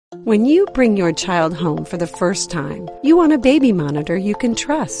When you bring your child home for the first time, you want a baby monitor you can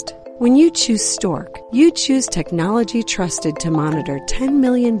trust. When you choose Stork, you choose technology trusted to monitor 10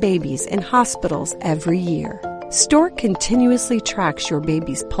 million babies in hospitals every year. Stork continuously tracks your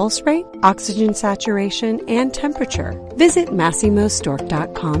baby's pulse rate, oxygen saturation, and temperature. Visit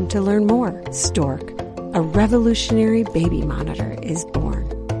MassimoStork.com to learn more. Stork, a revolutionary baby monitor, is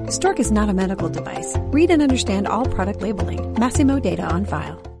born. Stork is not a medical device. Read and understand all product labeling. Massimo data on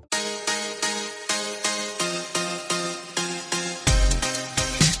file.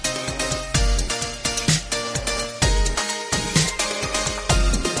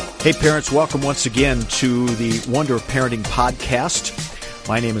 Hey parents, welcome once again to the Wonder of Parenting podcast.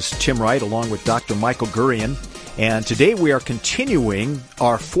 My name is Tim Wright along with Dr. Michael Gurian, and today we are continuing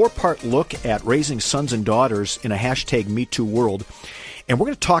our 4-part look at raising sons and daughters in a hashtag #MeToo world. And we're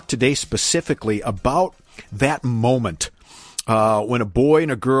going to talk today specifically about that moment when a boy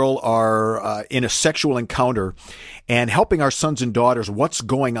and a girl are in a sexual encounter and helping our sons and daughters what's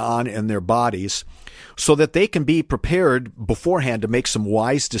going on in their bodies so that they can be prepared beforehand to make some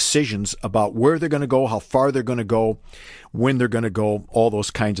wise decisions about where they're going to go, how far they're going to go, when they're going to go, all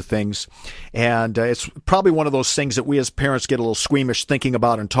those kinds of things. And it's probably one of those things that we as parents get a little squeamish thinking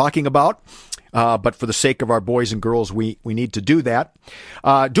about and talking about. But for the sake of our boys and girls, we need to do that.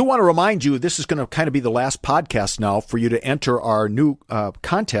 Do want to remind you, this is going to kind of be the last podcast now for you to enter our new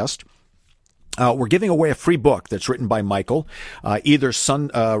contest. We're giving away a free book that's written by Michael, either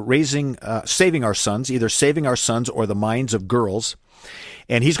Saving Our Sons, either Saving Our Sons or The Minds of Girls.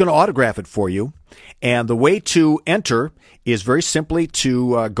 And he's going to autograph it for you. And the way to enter is very simply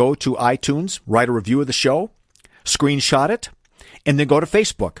to go to iTunes, write a review of the show, screenshot it, and then go to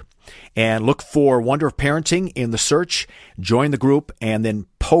Facebook and look for Wonder of Parenting in the search, join the group, and then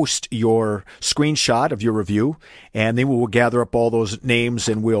post your screenshot of your review, and then we will gather up all those names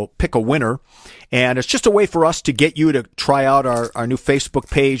and we'll pick a winner. And it's just a way for us to get you to try out our new Facebook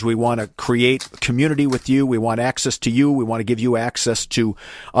page. We want to create a community with you. We want access to you. We want to give you access to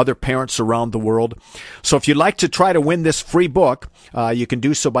other parents around the world. So if you'd like to try to win this free book, you can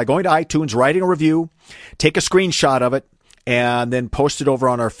do so by going to iTunes, writing a review, take a screenshot of it, and then post it over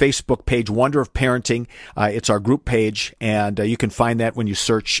on our Facebook page, Wonder of Parenting. It's our group page, and you can find that when you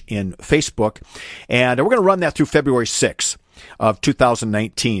search in Facebook. And we're going to run that through February 6th of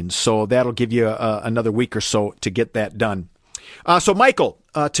 2019. So that'll give you another week or so to get that done. So, Michael,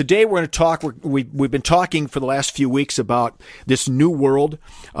 today we're going to talk. We've been talking for the last few weeks about this new world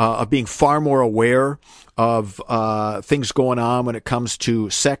of being far more aware of things going on when it comes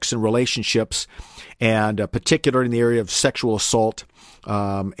to sex and relationships, and particularly in the area of sexual assault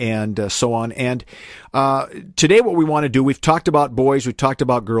and so on. And today what we want to do, we've talked about boys, we've talked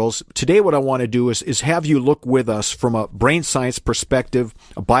about girls. Today what I want to do is have you look with us from a brain science perspective,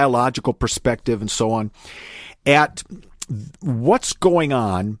 a biological perspective, and so on, at what's going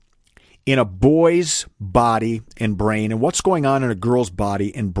on in a boy's body and brain and what's going on in a girl's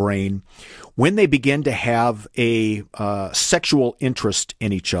body and brain when they begin to have a sexual interest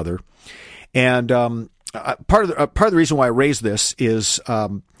in each other. And part of the reason why I raise this is,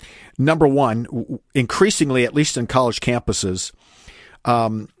 number one, increasingly, at least in college campuses,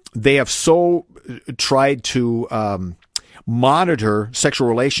 they have so tried to monitor sexual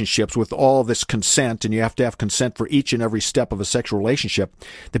relationships with all this consent, and you have to have consent for each and every step of a sexual relationship,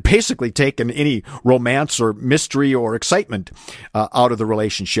 that basically taken any romance or mystery or excitement out of the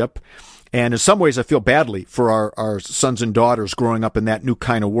relationship. And in some ways, I feel badly for our sons and daughters growing up in that new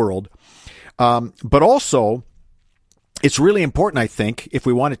kind of world. But also, it's really important, I think, if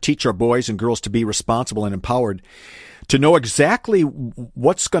we want to teach our boys and girls to be responsible and empowered, to know exactly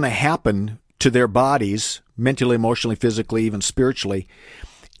what's going to happen to their bodies, mentally, emotionally, physically, even spiritually,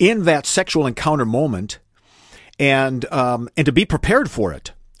 in that sexual encounter moment, and to be prepared for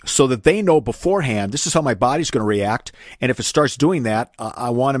it, so that they know beforehand, this is how my body's going to react, and if it starts doing that, I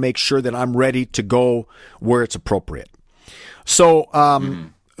want to make sure that I'm ready to go where it's appropriate. So,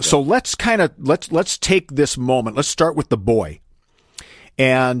 So let's take this moment. Let's start with the boy,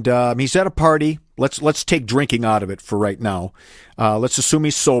 and he's at a party. Let's take drinking out of it for right now. Let's assume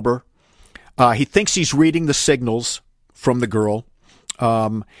he's sober. He thinks he's reading the signals from the girl,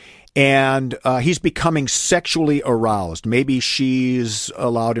 and he's becoming sexually aroused. Maybe she's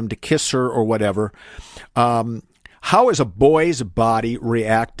allowed him to kiss her or whatever. How is a boy's body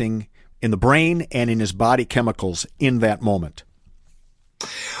reacting in the brain and in his body chemicals in that moment?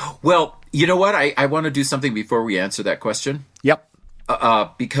 Well, you know what? I want to do something before we answer that question. Yep.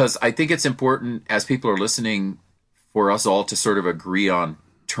 Because I think it's important, as people are listening, for us all to sort of agree on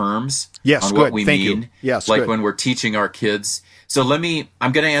terms Yes, on good. what we Thank mean. you. Yes, like good. when we're teaching our kids. So I'm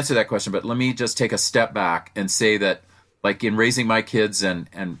going to answer that question, but let me just take a step back and say that, like in raising my kids and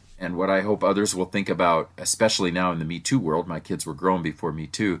what I hope others will think about, especially now in the Me Too world, my kids were grown before Me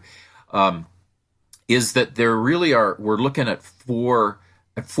Too, is that there really we're looking at four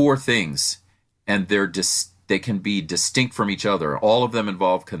things, and they can be distinct from each other. All of them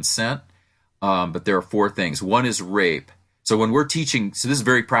involve consent, but there are four things. One is rape. So when we're teaching, so this is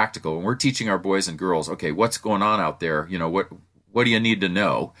very practical. When we're teaching our boys and girls, okay, what's going on out there? What do you need to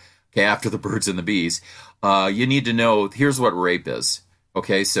know? Okay, after the birds and the bees, you need to know, here's what rape is.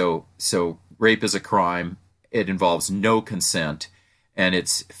 Okay, so rape is a crime. It involves no consent, and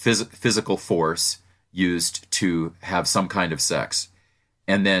it's physical force used to have some kind of sex.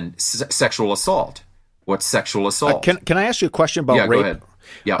 And then sexual assault. What's sexual assault? Can I ask you a question about rape? Go ahead.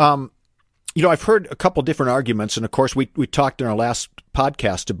 Yeah. I've heard a couple different arguments, and of course, we talked in our last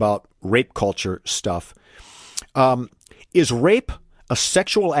podcast about rape culture stuff. Is rape a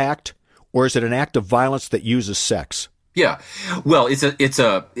sexual act, or is it an act of violence that uses sex? Yeah, well, it's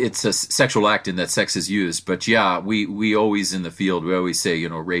a sexual act in that sex is used, but yeah, we always in the field we always say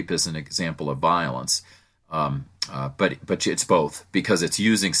rape is an example of violence, but it's both, because it's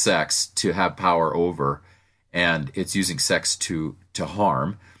using sex to have power over, and it's using sex to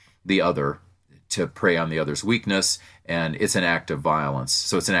harm the other, to prey on the other's weakness, and it's an act of violence.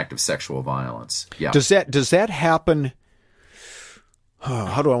 So it's an act of sexual violence. Yeah. Does that happen?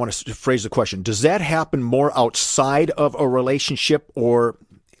 How do I want to phrase the question? Does that happen more outside of a relationship or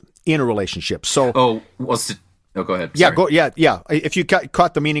in a relationship? So, go ahead. Yeah, Sorry. yeah. If you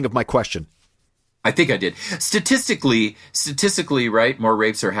caught the meaning of my question, I think I did. Statistically, right? More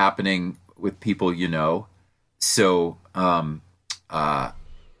rapes are happening with people you know. So,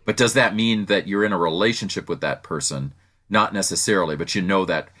 but does that mean that you're in a relationship with that person? Not necessarily, but you know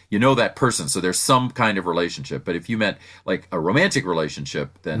that person, so there's some kind of relationship. But if you meant like a romantic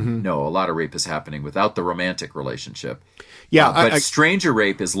relationship, then no, a lot of rape is happening without the romantic relationship. Yeah, but stranger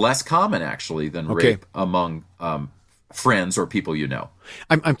rape is less common actually than rape among friends or people you know.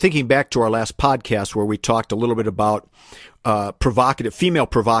 I'm thinking back to our last podcast where we talked a little bit about female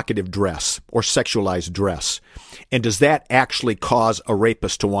provocative dress or sexualized dress, and does that actually cause a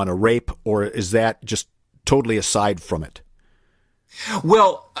rapist to want to rape, or is that just totally aside from it?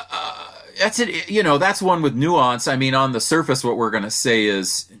 Well, that's it. That's one with nuance. I mean, on the surface, what we're going to say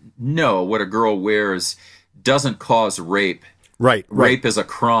is no. What a girl wears doesn't cause rape. Right. Rape is a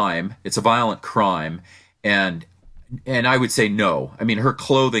crime. It's a violent crime, and I would say no. I mean, her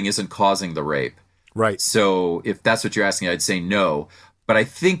clothing isn't causing the rape. Right. So if that's what you're asking, I'd say no. But I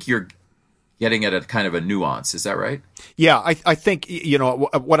think you're getting at a kind of a nuance. Is that right? Yeah, I think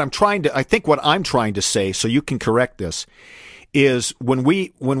what I'm trying to say, so you can correct this, is when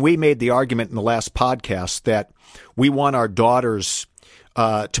we made the argument in the last podcast that we want our daughters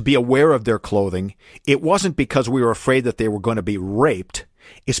to be aware of their clothing, it wasn't because we were afraid that they were going to be raped.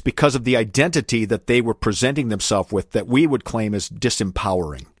 It's because of the identity that they were presenting themselves with that we would claim as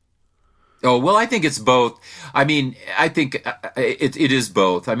disempowering. Oh, well, I think it's both. I mean, I think it is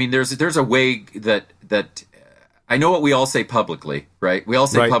both. I mean, there's a way that I know what we all say publicly, right? We all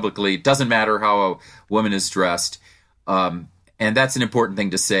say publicly, it doesn't matter how a woman is dressed. And that's an important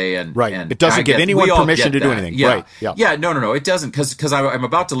thing to say. And it doesn't give anyone permission to do anything. Yeah. Right. Yeah. No, it doesn't. Because I'm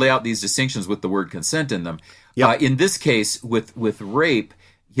about to lay out these distinctions with the word consent in them. Yeah. In this case, with rape,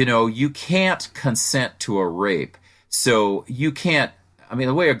 you can't consent to a rape. So you can't. I mean,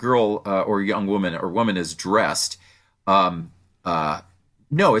 the way a girl or young woman or woman is dressed, no,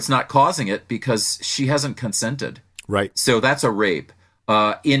 it's not causing it because she hasn't consented. Right. So that's a rape.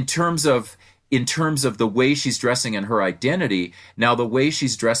 In terms of the way she's dressing and her identity, now the way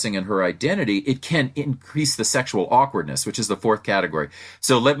she's dressing and her identity, it can increase the sexual awkwardness, which is the fourth category.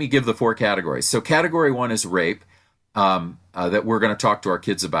 So let me give the four categories. So category 1 is rape, that we're going to talk to our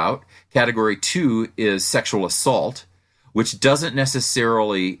kids about. Category 2 is sexual assault, which doesn't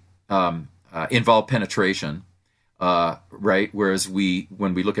necessarily involve penetration, right? Whereas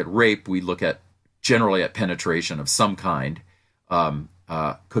when we look at rape, we look at generally at penetration of some kind.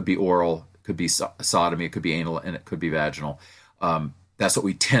 Could be oral, could be sodomy, it could be anal, and it could be vaginal. That's what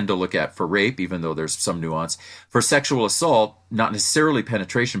we tend to look at for rape, even though there's some nuance. For sexual assault, not necessarily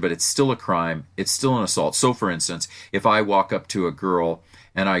penetration, but it's still a crime. It's still an assault. So, for instance, if I walk up to a girl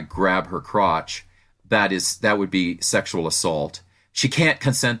and I grab her crotch, that would be sexual assault. She can't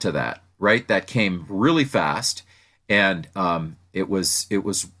consent to that, right? That came really fast, and it was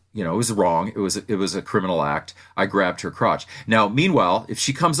wrong. It was a criminal act. I grabbed her crotch. Now, meanwhile, if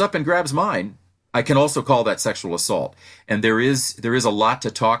she comes up and grabs mine, I can also call that sexual assault. And there is a lot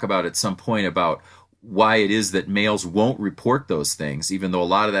to talk about at some point about why it is that males won't report those things, even though a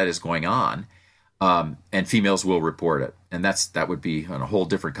lot of that is going on, and females will report it. And that would be a whole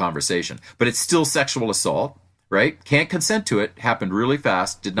different conversation. But it's still sexual assault, right? Can't consent to it. Happened really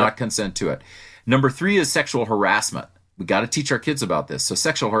fast. Did not consent to it. Number 3 is sexual harassment. We got to teach our kids about this. So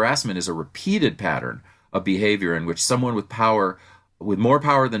sexual harassment is a repeated pattern of behavior in which someone with power, with more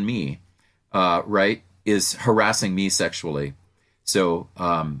power than me, right, is harassing me sexually. So,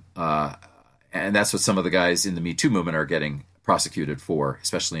 and that's what some of the guys in the Me Too movement are getting prosecuted for,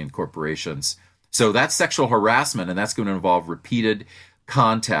 especially in corporations. So that's sexual harassment, and that's going to involve repeated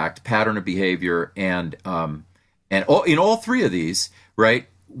contact, pattern of behavior, and in all 3 of these, right,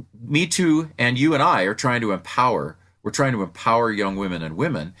 Me Too and you and I are trying to empower. We're trying to empower young women and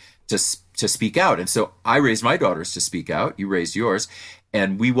women to speak out. And so I raised my daughters to speak out. You raised yours.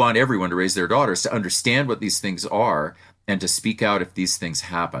 And we want everyone to raise their daughters to understand what these things are and to speak out if these things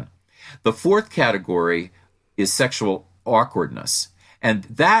happen. The 4th category is sexual awkwardness. And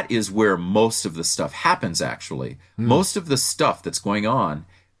that is where most of the stuff happens, actually. Most of the stuff that's going on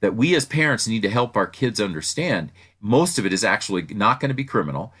that we as parents need to help our kids understand, most of it is actually not going to be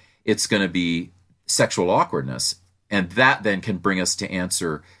criminal. It's going to be sexual awkwardness. And that then can bring us to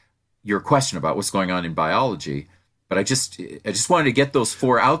answer your question about what's going on in biology. But I just wanted to get those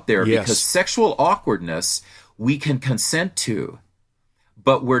 4 out there because sexual awkwardness we can consent to,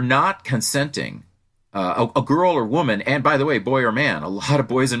 but we're not consenting. A girl or woman, and by the way, boy or man, a lot of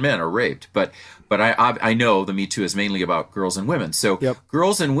boys and men are raped. But I know the Me Too is mainly about girls and women. So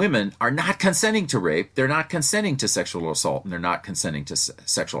girls and women are not consenting to rape. They're not consenting to sexual assault, and they're not consenting to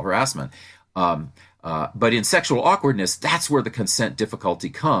sexual harassment. But in sexual awkwardness, that's where the consent difficulty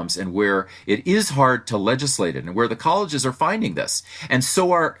comes, and where it is hard to legislate it, and where the colleges are finding this, and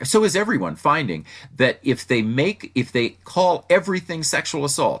so is everyone finding that if they call everything sexual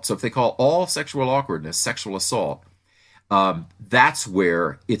assault, so if they call all sexual awkwardness sexual assault, that's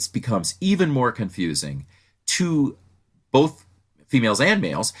where it becomes even more confusing to both females and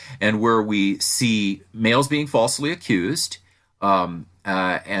males, and where we see males being falsely accused.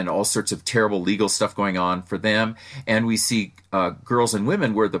 And all sorts of terrible legal stuff going on for them. And we see girls and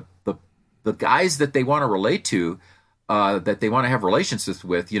women where the guys that they want to relate to, that they want to have relationships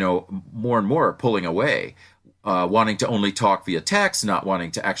with, more and more are pulling away, wanting to only talk via text, not wanting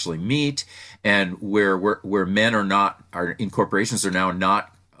to actually meet, and where men are in corporations are now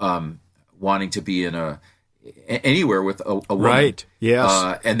not wanting to be in anywhere with a woman. Right.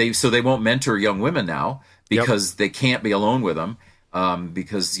 Yes. And they won't mentor young women now because they can't be alone with them.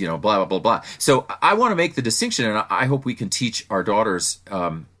 Because, blah, blah, blah, blah. So I want to make the distinction, and I hope we can teach our daughters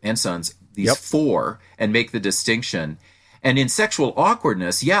and sons these 4 and make the distinction. And in sexual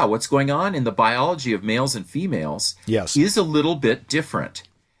awkwardness, what's going on in the biology of males and females is a little bit different.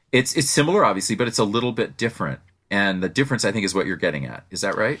 It's similar, obviously, but it's a little bit different. And the difference, I think, is what you're getting at. Is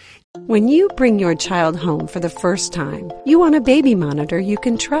that right? When you bring your child home for the first time, you want a baby monitor you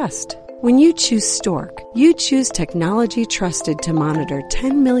can trust. When you choose Stork, you choose technology trusted to monitor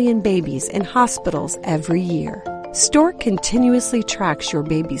 10 million babies in hospitals every year. Stork continuously tracks your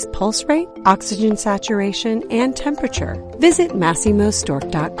baby's pulse rate, oxygen saturation, and temperature. Visit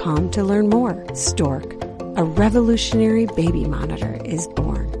MassimoStork.com to learn more. Stork, a revolutionary baby monitor, is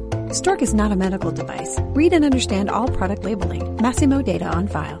born. Stork is not a medical device. Read and understand all product labeling. Massimo data on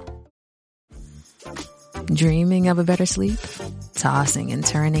file. Dreaming of a better sleep? Tossing and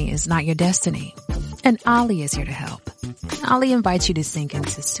turning is not your destiny. And Ollie is here to help. Ollie invites you to sink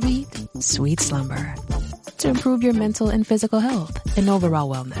into sweet, sweet slumber to improve your mental and physical health and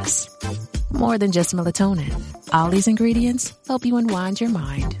overall wellness. More than just melatonin, Ollie's ingredients help you unwind your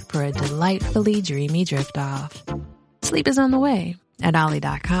mind for a delightfully dreamy drift off. Sleep is on the way at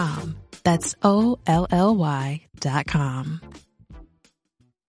Ollie.com. That's OLLY.com.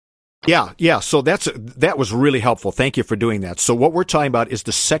 Yeah. So that was really helpful. Thank you for doing that. So what we're talking about is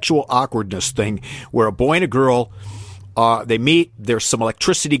the sexual awkwardness thing, where a boy and a girl, they meet, there's some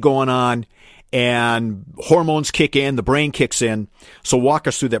electricity going on, and hormones kick in, the brain kicks in. So walk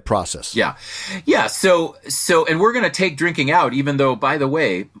us through that process. Yeah. So, and we're going to take drinking out, even though, by the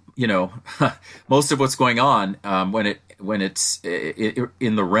way, most of what's going on when it's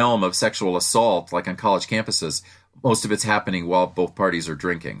in the realm of sexual assault, like on college campuses, most of it's happening while both parties are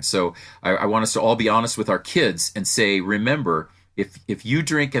drinking. So I want us to all be honest with our kids and say, remember, if you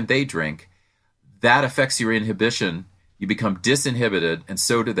drink and they drink, that affects your inhibition. You become disinhibited, and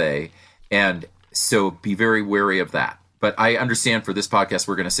so do they. And so be very wary of that. But I understand for this podcast,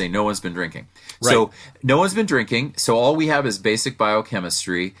 we're going to say no one's been drinking. Right. So no one's been drinking. So all we have is basic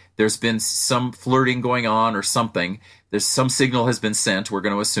biochemistry. There's been some flirting going on or something. There's some signal has been sent, we're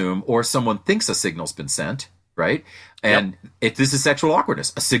going to assume, or someone thinks a signal's been sent, right? And if this is sexual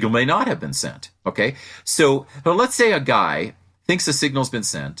awkwardness, a signal may not have been sent, okay? So let's say a guy thinks a signal's been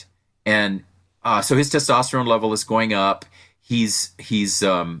sent, and so his testosterone level is going up. He's his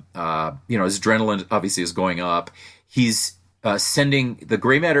adrenaline obviously is going up. He's sending the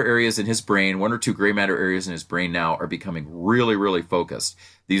gray matter areas in his brain, 1 or 2 gray matter areas in his brain now are becoming really, really focused.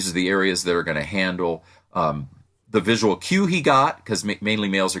 These are the areas that are going to handle the visual cue he got, because mainly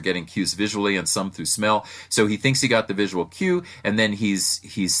males are getting cues visually and some through smell. So he thinks he got the visual cue, and then he's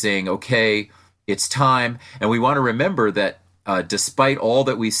saying, okay, it's time. And we want to remember that despite all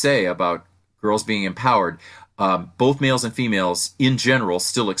that we say about girls being empowered, both males and females in general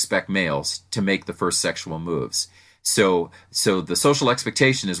still expect males to make the first sexual moves. So the social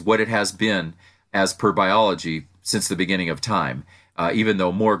expectation is what it has been as per biology since the beginning of time, even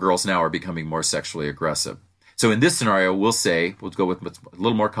though more girls now are becoming more sexually aggressive. So in this scenario, we'll go with what's a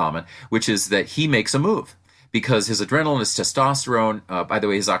little more common, which is that he makes a move because his adrenaline, his testosterone, by the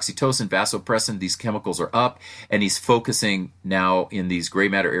way, his oxytocin, vasopressin, these chemicals are up, and he's focusing now in these gray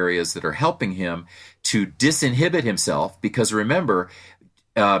matter areas that are helping him to disinhibit himself. Because remember,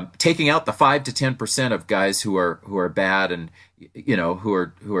 taking out the 5 to 10% of guys who are bad and who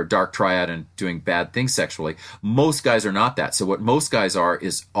are dark triad and doing bad things sexually, most guys are not that. So what most guys are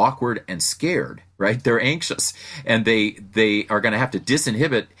is awkward and scared, right? They're anxious, and they are going to have to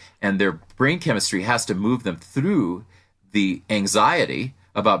disinhibit, and their brain chemistry has to move them through the anxiety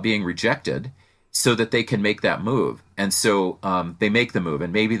about being rejected so that they can make that move. And so they make the move,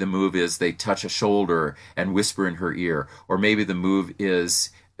 and maybe the move is they touch a shoulder and whisper in her ear, or maybe the move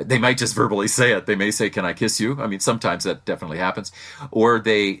is they might just verbally say it. They may say, "Can I kiss you?" I mean, sometimes that definitely happens. Or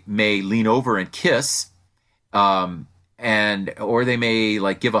they may lean over and kiss, or they may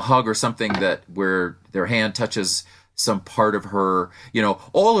like give a hug or something that where their hand touches some part of her.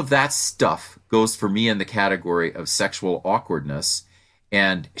 All of that stuff goes for me in the category of sexual awkwardness.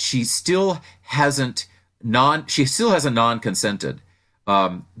 And she still has a non-consented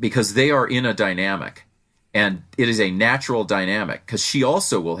because they are in a dynamic, and it is a natural dynamic because she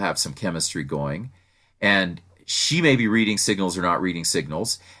also will have some chemistry going, and she may be reading signals or not reading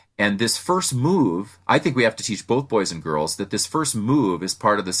signals. And this first move, I think we have to teach both boys and girls that this first move is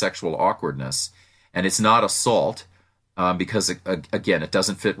part of the sexual awkwardness, and it's not assault because again, it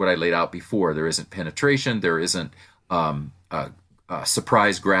doesn't fit what I laid out before. There isn't penetration. There isn't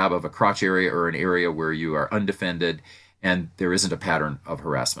surprise grab of a crotch area or an area where you are undefended, and there isn't a pattern of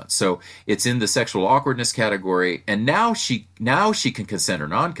harassment. So it's in the sexual awkwardness category, and now she can consent or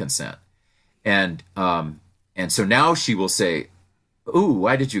non-consent, and so now she will say, "Ooh,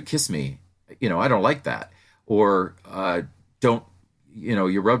 why did you kiss me? I don't like that," or "Don't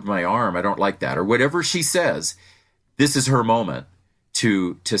you rubbed my arm? I don't like that," or whatever she says. This is her moment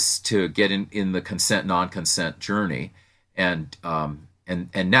to get in the consent non-consent journey. And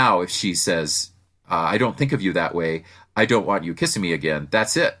now if she says, "I don't think of you that way. I don't want you kissing me again,"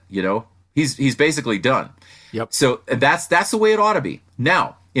 that's it. He's basically done. Yep. So that's the way it ought to be.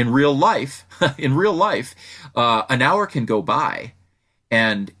 Now in real life, an hour can go by,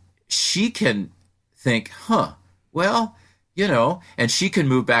 and she can think, well, and she can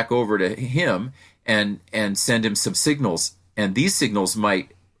move back over to him and send him some signals, and these signals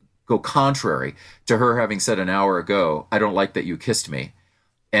might go contrary to her having said an hour ago, "I don't like that you kissed me."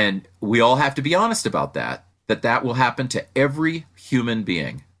 And we all have to be honest about that will happen to every human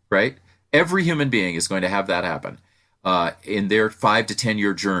being, right? Every human being is going to have that happen in their 5 to 10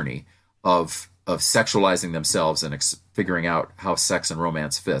 year journey of sexualizing themselves and figuring out how sex and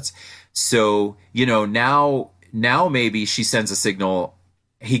romance fits. So, now maybe she sends a signal.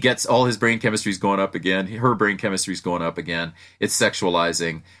 He gets all his brain chemistry is going up again. Her brain chemistry is going up again. It's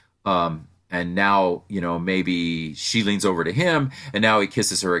sexualizing. And now, maybe she leans over to him, and now he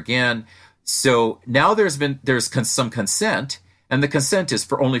kisses her again. So now there's some consent, and the consent is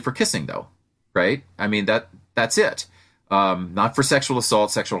only for kissing, though, right? I mean, that's it. Not for sexual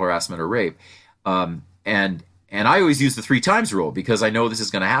assault, sexual harassment, or rape. And I always use the 3 times rule because I know this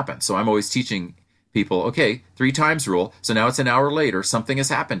is going to happen. So I'm always teaching people, okay, 3 times rule. So now it's an hour later. Something has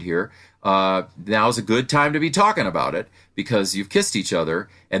happened here. Now's a good time to be talking about it because you've kissed each other,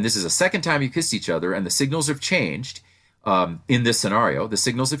 and this is the second time you kissed each other, and the signals have changed. In this scenario, the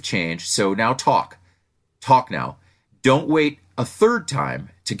signals have changed. So now talk now. Don't wait a third time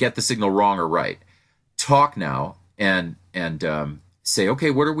to get the signal wrong or right. Talk now and say,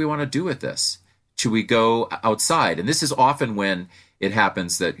 okay, what do we want to do with this? Should we go outside? And this is often when it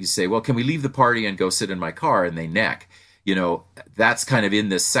happens that you say, well, can we leave the party and go sit in my car? And they neck. That's kind of in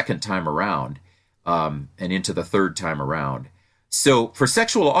this second time around, and into the third time around. So for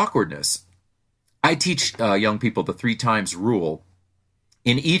sexual awkwardness, I teach young people the 3 times rule.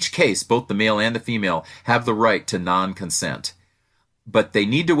 In each case, both the male and the female have the right to non-consent, but they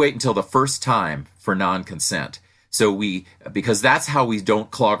need to wait until the first time for non-consent. Because that's how we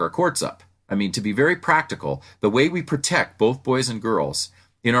don't clog our courts up. I mean, to be very practical, the way we protect both boys and girls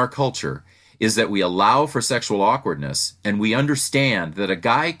in our culture is that we allow for sexual awkwardness, and we understand that a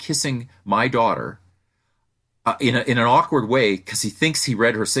guy kissing my daughter in an awkward way because he thinks he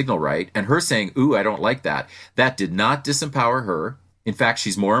read her signal right, and her saying, ooh, I don't like that, that did not disempower her. In fact,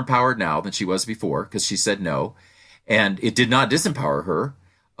 she's more empowered now than she was before because she said no. And it did not disempower her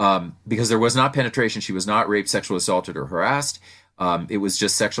because there was not penetration. She was not raped, sexually assaulted, or harassed. It was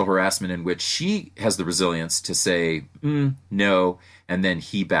just sexual harassment in which she has the resilience to say, no, and then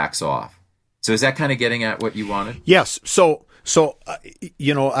he backs off. So is that kind of getting at what you wanted? Yes. So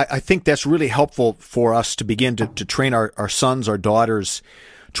I think that's really helpful for us to begin to train our sons, our daughters,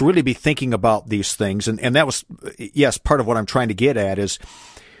 to really be thinking about these things. And that was, yes, part of what I'm trying to get at is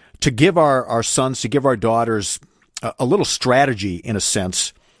to give our sons, to give our daughters a little strategy, in a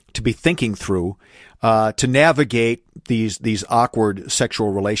sense, to be thinking through, to navigate these awkward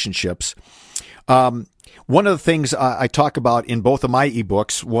sexual relationships. One of the things I talk about in both of my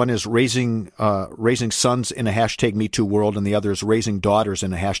ebooks, one is raising sons in a #MeToo world, and the other is raising daughters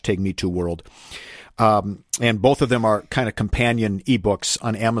in a #MeToo world. And both of them are kind of companion ebooks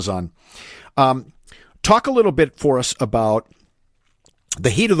on Amazon. Talk a little bit for us about the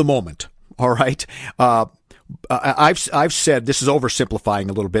heat of the moment. All right. I've said, this is oversimplifying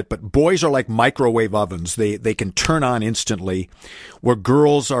a little bit, but boys are like microwave ovens. They can turn on instantly, where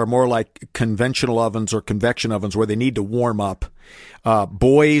girls are more like conventional ovens or convection ovens where they need to warm up.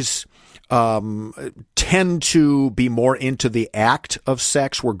 Boys tend to be more into the act of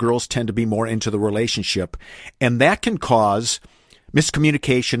sex, where girls tend to be more into the relationship. And that can cause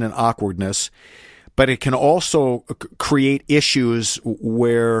miscommunication and awkwardness, but it can also create issues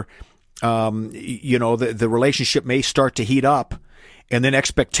where the relationship may start to heat up, and then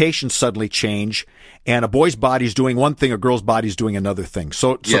expectations suddenly change, and a boy's body's doing one thing, a girl's body's doing another thing.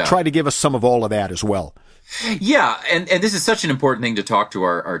 So try to give us some of all of that as well. Yeah, and this is such an important thing to talk to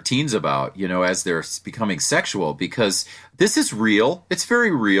our teens about, as they're becoming sexual, because this is real. It's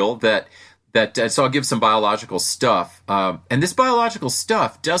very real that so I'll give some biological stuff. And this biological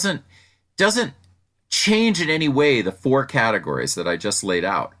stuff doesn't change in any way the 4 categories that I just laid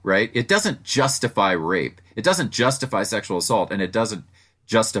out, right? It doesn't justify rape. It doesn't justify sexual assault, and it doesn't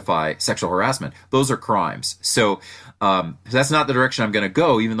justify sexual harassment. Those are crimes. So that's not the direction I'm going to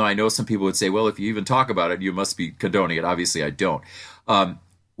go, even though I know some people would say, well, if you even talk about it, you must be condoning it. Obviously, I don't.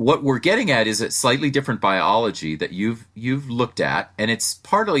 What we're getting at is a slightly different biology that you've looked at, and it's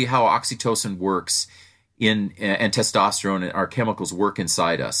partly how oxytocin works and testosterone and our chemicals work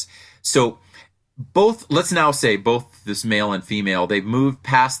inside us. So let's now say both this male and female, they've moved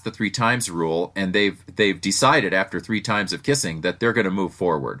past the 3 times rule, and they've decided after 3 times of kissing that they're going to move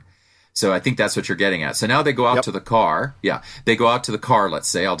forward. So I think that's what you're getting at. So now they go out to the car. Yeah, they go out to the car, let's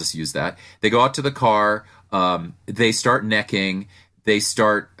say. I'll just use that. They go out to the car. They start necking. They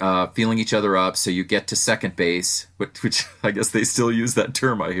start feeling each other up. So you get to second base, which I guess they still use that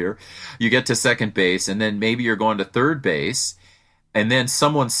term, I hear. You get to second base, and then maybe you're going to third base, and then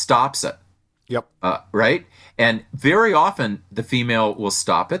someone stops it. Yep. Right? And very often the female will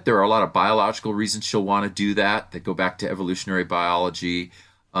stop it. There are a lot of biological reasons she'll want to do that go back to evolutionary biology.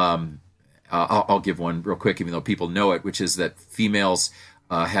 I'll give one real quick, even though people know it, which is that females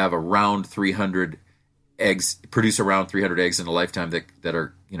have around 300 eggs, produce around 300 eggs in a lifetime that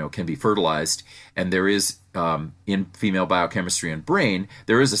are, can be fertilized. And there is, in female biochemistry and brain,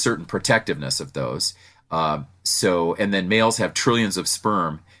 there is a certain protectiveness of those. And then males have trillions of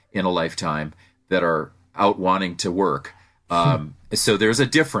sperm in a lifetime that are out wanting to work. So there's a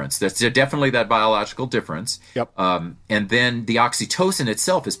difference. There's definitely that biological difference. Yep. And then the oxytocin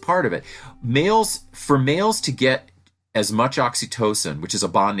itself is part of it. For males to get as much oxytocin, which is a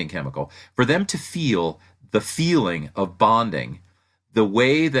bonding chemical, for them to feel the feeling of bonding, the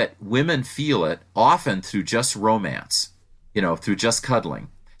way that women feel it, often through just romance, through just cuddling.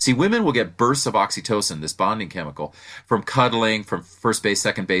 See, women will get bursts of oxytocin, this bonding chemical, from cuddling, from first base,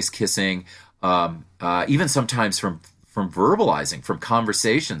 second base, kissing, even sometimes from verbalizing, from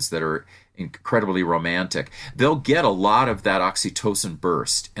conversations that are incredibly romantic. They'll get a lot of that oxytocin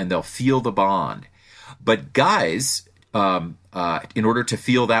burst, and they'll feel the bond. But guys, in order to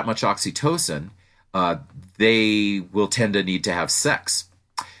feel that much oxytocin, they will tend to need to have sex.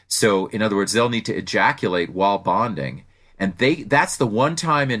 So in other words, they'll need to ejaculate while bonding. And that's the one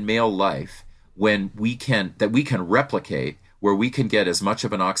time in male life when we can replicate, where we can get as much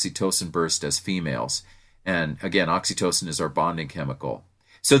of an oxytocin burst as females. And again, oxytocin is our bonding chemical.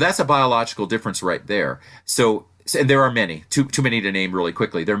 So that's a biological difference right there. So, and there are many, too many to name really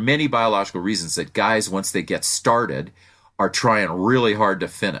quickly. There are many biological reasons that guys, once they get started, are trying really hard to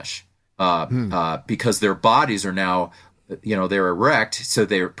finish because their bodies are now, they're erect. So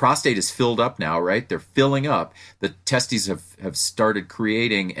their prostate is filled up now, right? They're filling up. The testes have started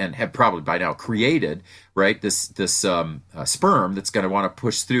creating and have probably by now created, right, this sperm that's going to want to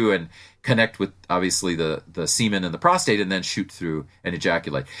push through and connect with obviously the semen in the prostate and then shoot through and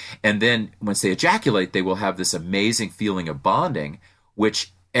ejaculate. And then once they ejaculate, they will have this amazing feeling of bonding,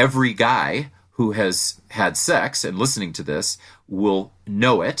 which every guy who has had sex and listening to this will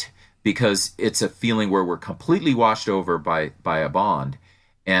know it, because it's a feeling where we're completely washed over by a bond.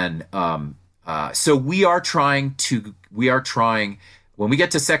 And so we are trying, when we get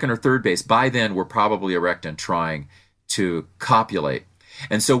to second or third base, by then we're probably erect and trying to copulate.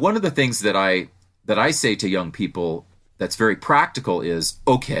 And so one of the things that I say to young people that's very practical is,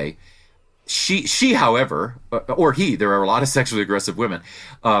 okay, she, however, or he, there are a lot of sexually aggressive women,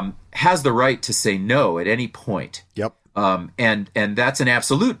 has the right to say no at any point. Yep. And that's an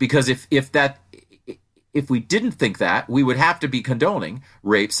absolute, because if we didn't think that, we would have to be condoning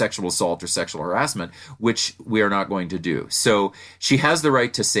rape, sexual assault, or sexual harassment, which we are not going to do. So she has the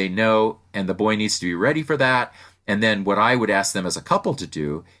right to say no, and the boy needs to be ready for that. And then what I would ask them as a couple to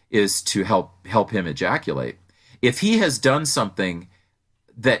do is to help him ejaculate. If he has done something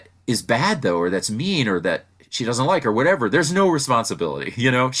that is bad, though, or that's mean, or that she doesn't like, or whatever, there's no responsibility.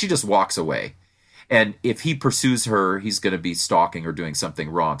 She just walks away. And if he pursues her, he's going to be stalking or doing something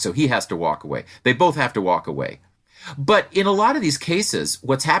wrong. So he has to walk away. They both have to walk away. But in a lot of these cases,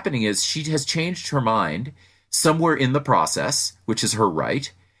 what's happening is she has changed her mind somewhere in the process, which is her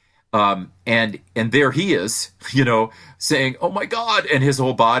right. And there he is, saying, "Oh my God!" And his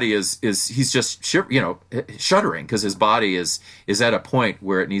whole body he's just shuddering because his body is at a point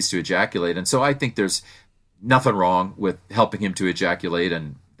where it needs to ejaculate. And so I think there's nothing wrong with helping him to ejaculate,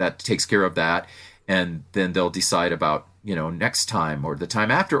 and that takes care of that. And then they'll decide about, next time or the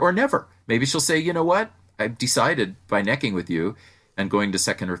time after, or never. Maybe she'll say, "You know what? I've decided by necking with you and going to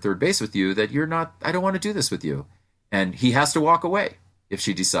second or third base with you that I don't want to do this with you." And he has to walk away if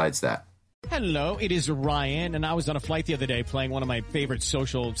she decides that. Hello, it is Ryan, and I was on a flight the other day playing one of my favorite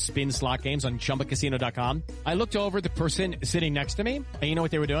social spin slot games on ChumbaCasino.com. I looked over at the person sitting next to me, and you know what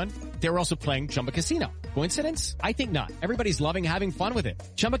they were doing? They were also playing Chumba Casino. Coincidence? I think not. Everybody's loving having fun with it.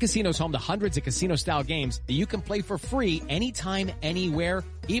 Chumba Casino is home to hundreds of casino-style games that you can play for free anytime, anywhere,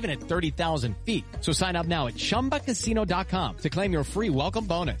 even at 30,000 feet. So sign up now at ChumbaCasino.com to claim your free welcome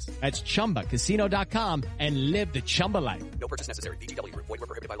bonus. That's ChumbaCasino.com and live the Chumba life. No purchase necessary. VGW. Void where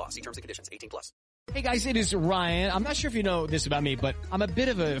prohibited by law. See terms and conditions. 18+. Hey guys, it is Ryan. I'm not sure if you know this about me, but I'm a bit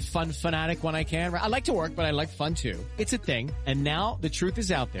of a fun fanatic when I can. I like to work, but I like fun too. It's a thing. And now the truth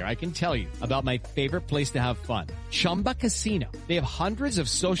is out there. I can tell you about my favorite place to have fun. Chumba Casino. They have hundreds of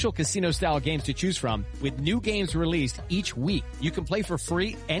social casino style games to choose from, with new games released each week. You can play for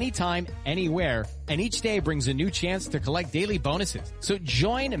free anytime, anywhere. And each day brings a new chance to collect daily bonuses. So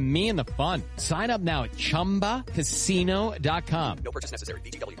join me in the fun. Sign up now at ChumbaCasino.com. No purchase necessary.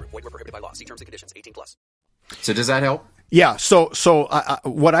 VGW. Void where prohibited by law. See terms and conditions. 18+. So does that help? Yeah. So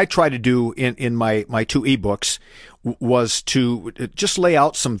what I try to do in my two ebooks was to just lay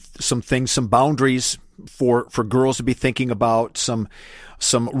out some things, some boundaries for girls to be thinking about, some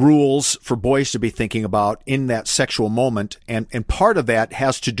rules for boys to be thinking about in that sexual moment. And part of that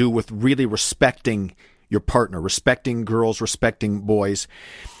has to do with really respecting your partner, respecting girls, respecting boys.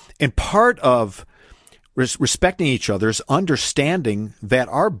 And part of respecting each other is understanding that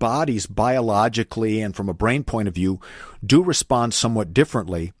our bodies biologically and from a brain point of view do respond somewhat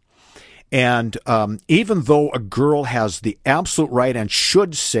differently. And even though a girl has the absolute right and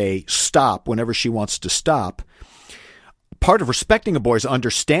should say stop whenever she wants to stop, part of respecting a boy is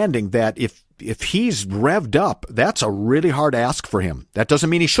understanding that if he's revved up, that's a really hard ask for him. That doesn't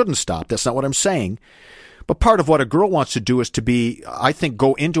mean he shouldn't stop. That's not what I'm saying. But part of what a girl wants to do is to be, I think,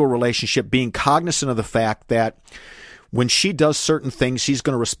 go into a relationship being cognizant of the fact that when she does certain things, he's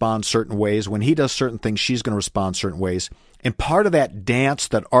going to respond certain ways. When he does certain things, she's going to respond certain ways. And part of that dance,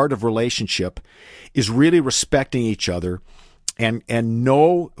 that art of relationship, is really respecting each other and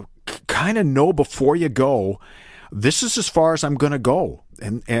know before you go this is as far as I'm going to go.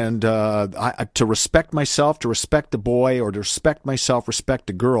 And to respect myself, to respect the boy, or to respect myself, respect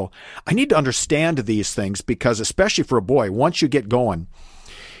the girl, I need to understand these things, because especially for a boy, once you get going,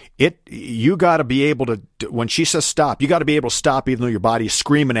 you got to be able to, when she says stop, you got to be able to stop even though your body is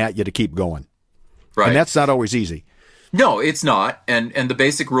screaming at you to keep going. Right. And that's not always easy. No, it's not. And the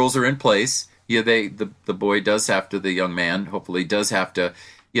basic rules are in place. Yeah, the boy does have to, the young man hopefully does have to,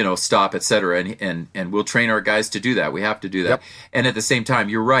 stop, et cetera. And we'll train our guys to do that. We have to do that. Yep. And at the same time,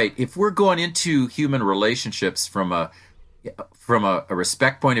 you're right. If we're going into human relationships from a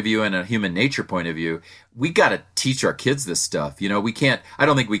respect point of view and a human nature point of view, we got to teach our kids this stuff. We can't, I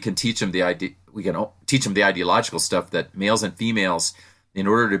don't think we can teach them we can teach them the ideological stuff that males and females, in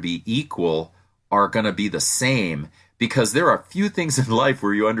order to be equal, are going to be the same, because there are few things in life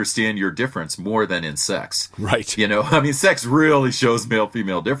where you understand your difference more than in sex. Right. Sex really shows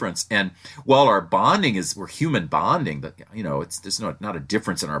male-female difference. And while our bonding we're human bonding, there's not a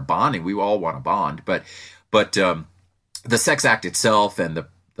difference in our bonding. We all want to bond, but the sex act itself and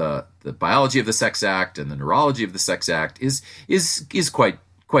the biology of the sex act and the neurology of the sex act is quite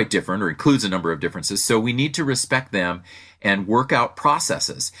different, or includes a number of differences. So we need to respect them and work out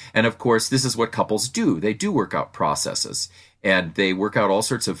processes. And of course, this is what couples do. They do work out processes, and they work out all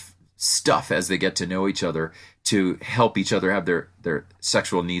sorts of stuff as they get to know each other to help each other have their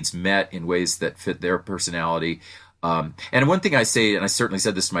sexual needs met in ways that fit their personality. And one thing I say, and I certainly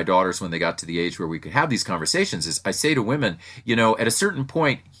said this to my daughters when they got to the age where we could have these conversations, is I say to women, at a certain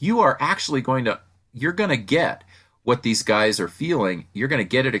point, you're going to get what these guys are feeling. You're going to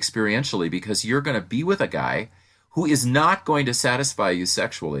get it experientially, because you're going to be with a guy who is not going to satisfy you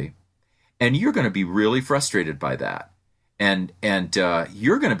sexually, and you're going to be really frustrated by that. And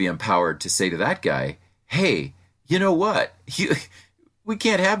you're going to be empowered to say to that guy, hey, you know what? We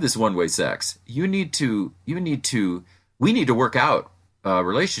can't have this one-way sex. We need to work out a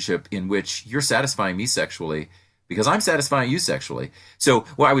relationship in which you're satisfying me sexually because I'm satisfying you sexually. So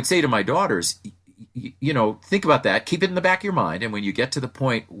what I would say to my daughters, think about that, keep it in the back of your mind. And when you get to the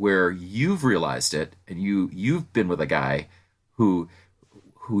point where you've realized it and you've been with a guy who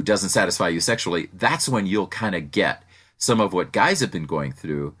doesn't satisfy you sexually, that's when you'll kind of get some of what guys have been going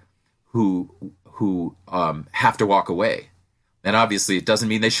through who have to walk away. And obviously it doesn't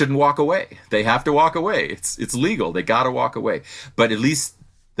mean they shouldn't walk away. They have to walk away. It's legal. They got to walk away. But at least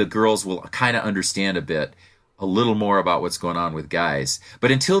the girls will kind of understand a little more about what's going on with guys.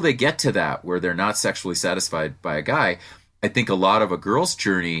 But until they get to that, where they're not sexually satisfied by a guy, I think a lot of a girl's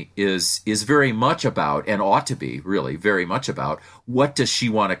journey is very much about, and ought to be really very much about, what does she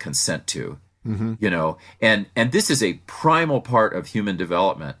want to consent to? Mm-hmm. And this is a primal part of human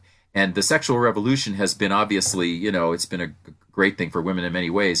development. And the sexual revolution has been obviously, it's been a great thing for women in many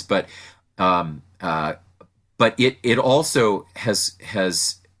ways, but it also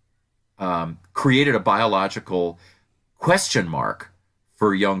has created a biological question mark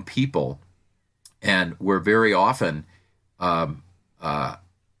for young people, and where very often they'll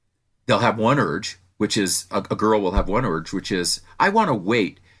have one urge, which is a girl will have one urge, which is, I want to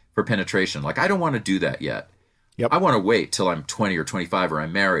wait for penetration. Like, I don't want to do that yet. Yep. I want to wait till I'm 20 or 25 or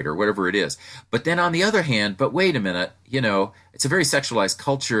I'm married or whatever it is. But then on the other hand, but wait a minute, it's a very sexualized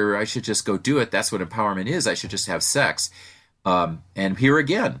culture. I should just go do it. That's what empowerment is. I should just have sex. And here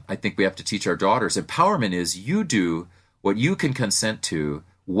again, I think we have to teach our daughters, empowerment is you do what you can consent to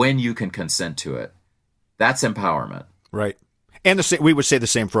when you can consent to it. That's empowerment. Right. And we would say the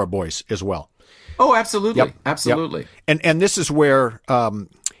same for our boys as well. Oh, absolutely. Yep. Absolutely. Yep. And this is where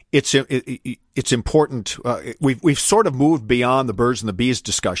it's important. We've sort of moved beyond the birds and the bees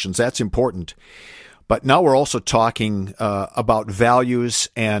discussions. That's important. But now we're also talking about values,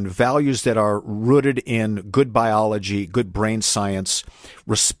 and values that are rooted in good biology, good brain science,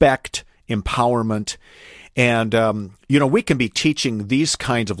 respect, empowerment. And, we can be teaching these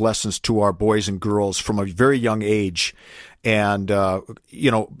kinds of lessons to our boys and girls from a very young age. And,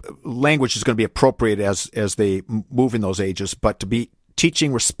 language is going to be appropriate as they move in those ages. But to be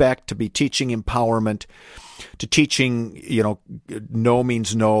teaching respect, to be teaching empowerment, to teaching, no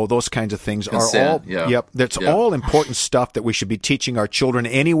means no, those kinds of things Consent, are all, that's all important stuff that we should be teaching our children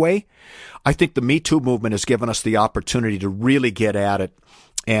anyway. I think the Me Too movement has given us the opportunity to really get at it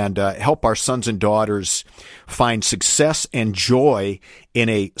and help our sons and daughters find success and joy in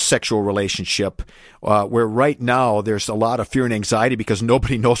a sexual relationship, where right now there's a lot of fear and anxiety because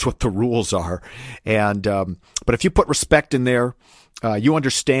nobody knows what the rules are. And but if you put respect in there, you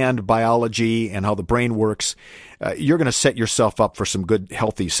understand biology and how the brain works, you're going to set yourself up for some good,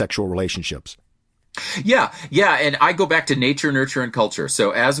 healthy sexual relationships. Yeah. And I go back to nature, nurture, and culture. So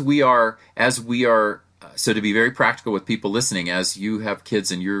as we are So to be very practical with people listening, as you have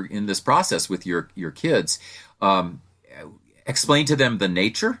kids and you're in this process with your kids, explain to them the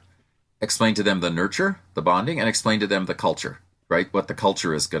nature, explain to them the nurture, the bonding, and explain to them the culture, right? What the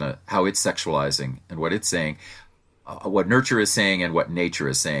culture is how it's sexualizing and what it's saying, what nurture is saying and what nature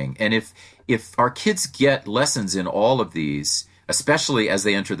is saying. And if our kids get lessons in all of these, especially as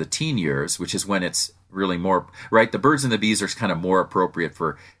they enter the teen years, which is when it's really more, right? The birds and the bees are kind of more appropriate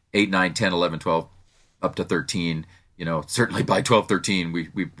for 8, 9, 10, 11, 12, up to 13. Certainly by 12, 13,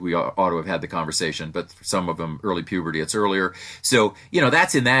 we ought to have had the conversation, but for some of them, early puberty, it's earlier. So,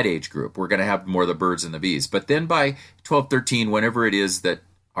 that's in that age group. We're going to have more of the birds and the bees. But then by 12, 13, whenever it is that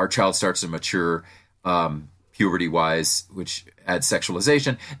our child starts to mature, puberty-wise, which adds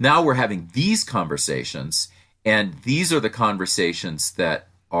sexualization, now we're having these conversations, and these are the conversations that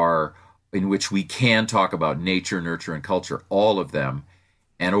are in which we can talk about nature, nurture, and culture, all of them,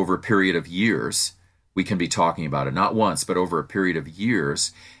 and over a period of years, we can be talking about it, not once, but over a period of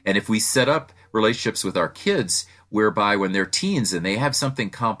years. And if we set up relationships with our kids whereby when they're teens and they have something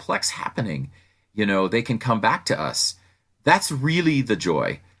complex happening, they can come back to us. That's really the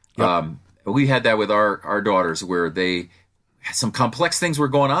joy. Yep. We had that with our daughters where they had some complex things were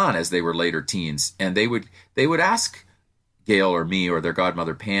going on as they were later teens. And they would ask Gail or me or their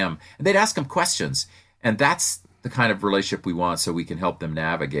godmother Pam, and they'd ask them questions. And that's the kind of relationship we want so we can help them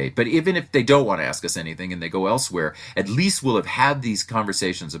navigate. But even if they don't want to ask us anything and they go elsewhere, at least we'll have had these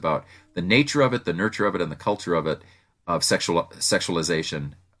conversations about the nature of it, the nurture of it, and the culture of it, of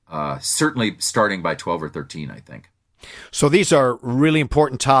sexualization, certainly starting by 12 or 13, I think. So these are really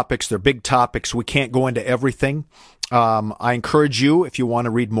important topics. They're big topics. We can't go into everything. I encourage you, if you want to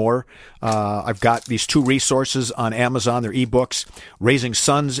read more, I've got these 2 resources on Amazon. They're ebooks, Raising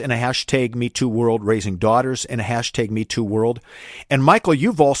Sons in a #MeToo World, Raising Daughters in a #MeToo World. And Michael,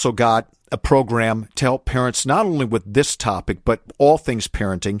 you've also got a program to help parents not only with this topic, but all things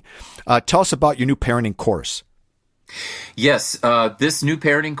parenting. Tell us about your new parenting course. Yes, this new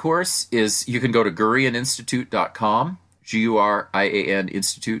parenting course is, you can go to GurianInstitute.com, GURIAN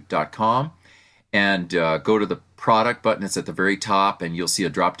Institute.com, and go to the product button. It's at the very top, and you'll see a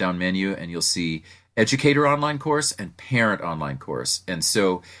drop-down menu, and you'll see Educator Online Course and Parent Online Course. And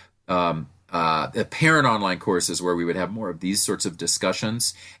so the Parent Online Course is where we would have more of these sorts of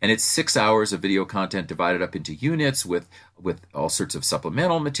discussions, and it's 6 hours of video content divided up into units with all sorts of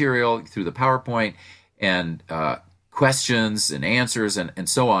supplemental material through the PowerPoint, and questions and answers and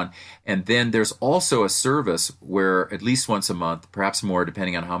so on. And then there's also a service where at least once a month, perhaps more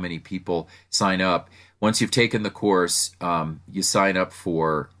depending on how many people sign up, once you've taken the course, you sign up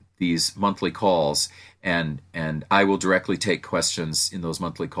for these monthly calls, and I will directly take questions in those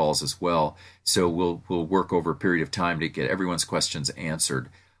monthly calls as well. So we'll work over a period of time to get everyone's questions answered.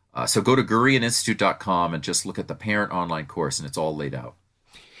 So go to GurianInstitute.com and just look at the Parent Online Course, and it's all laid out.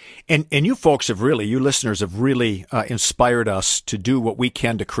 And you folks have really, you listeners have really inspired us to do what we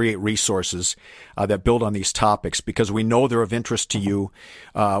can to create resources that build on these topics, because we know they're of interest to you.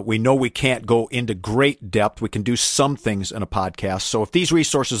 We know we can't go into great depth. We can do some things in a podcast. So if these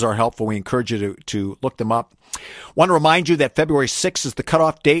resources are helpful, we encourage you to look them up. Want to remind you that February 6th is the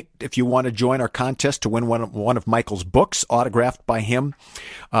cutoff date if you want to join our contest to win one of Michael's books autographed by him.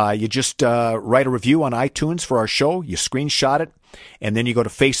 You just write a review on iTunes for our show. You screenshot it, and then you go to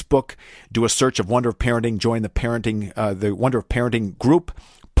Facebook, do a search of Wonder of Parenting, join the Wonder of Parenting group,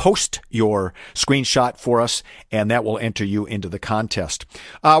 post your screenshot for us, and that will enter you into the contest.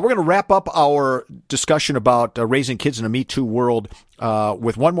 We're going to wrap up our discussion about raising kids in a Me Too world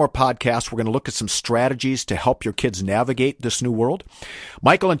with one more podcast. We're going to look at some strategies to help your kids navigate this new world.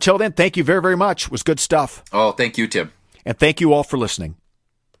 Michael, until then, thank you very, very much. It was good stuff. Oh, thank you, Tim. And thank you all for listening.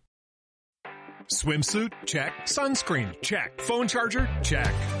 Swimsuit? Check. Sunscreen? Check. Phone charger?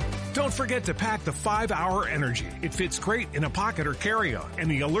 Check. Don't forget to pack the 5-Hour Energy. It fits great in a pocket or carry-on,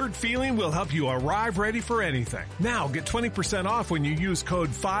 and the alert feeling will help you arrive ready for anything. Now get 20% off when you use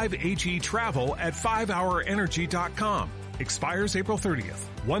code 5HETRAVEL at 5hourenergy.com. Expires April 30th.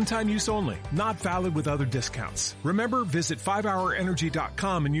 One-time use only. Not valid with other discounts. Remember, visit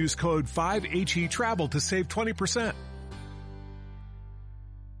 5hourenergy.com and use code 5HETRAVEL to save 20%.